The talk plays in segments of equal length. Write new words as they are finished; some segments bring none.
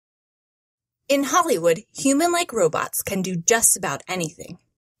In Hollywood, human-like robots can do just about anything.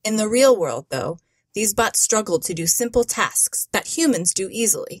 In the real world, though, these bots struggle to do simple tasks that humans do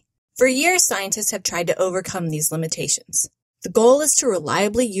easily. For years, scientists have tried to overcome these limitations. The goal is to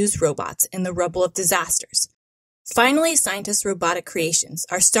reliably use robots in the rubble of disasters. Finally, scientists' robotic creations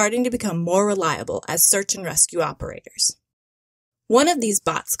are starting to become more reliable as search and rescue operators. One of these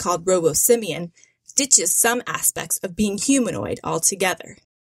bots, called RoboSimian, ditches some aspects of being humanoid altogether.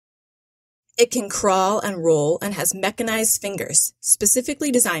 It can crawl and roll and has mechanized fingers,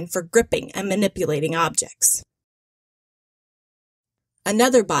 specifically designed for gripping and manipulating objects.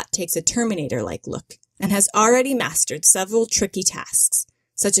 Another bot takes a Terminator-like look and has already mastered several tricky tasks,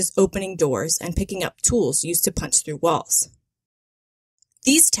 such as opening doors and picking up tools used to punch through walls.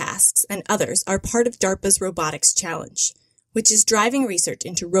 These tasks and others are part of DARPA's Robotics Challenge, which is driving research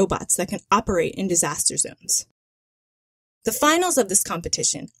into robots that can operate in disaster zones. The finals of this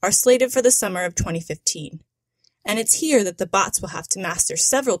competition are slated for the summer of 2015, and it's here that the bots will have to master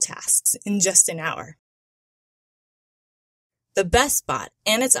several tasks in just an hour. The best bot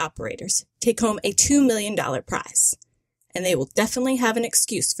and its operators take home a $2 million prize, and they will definitely have an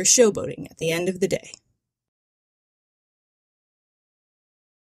excuse for showboating at the end of the day.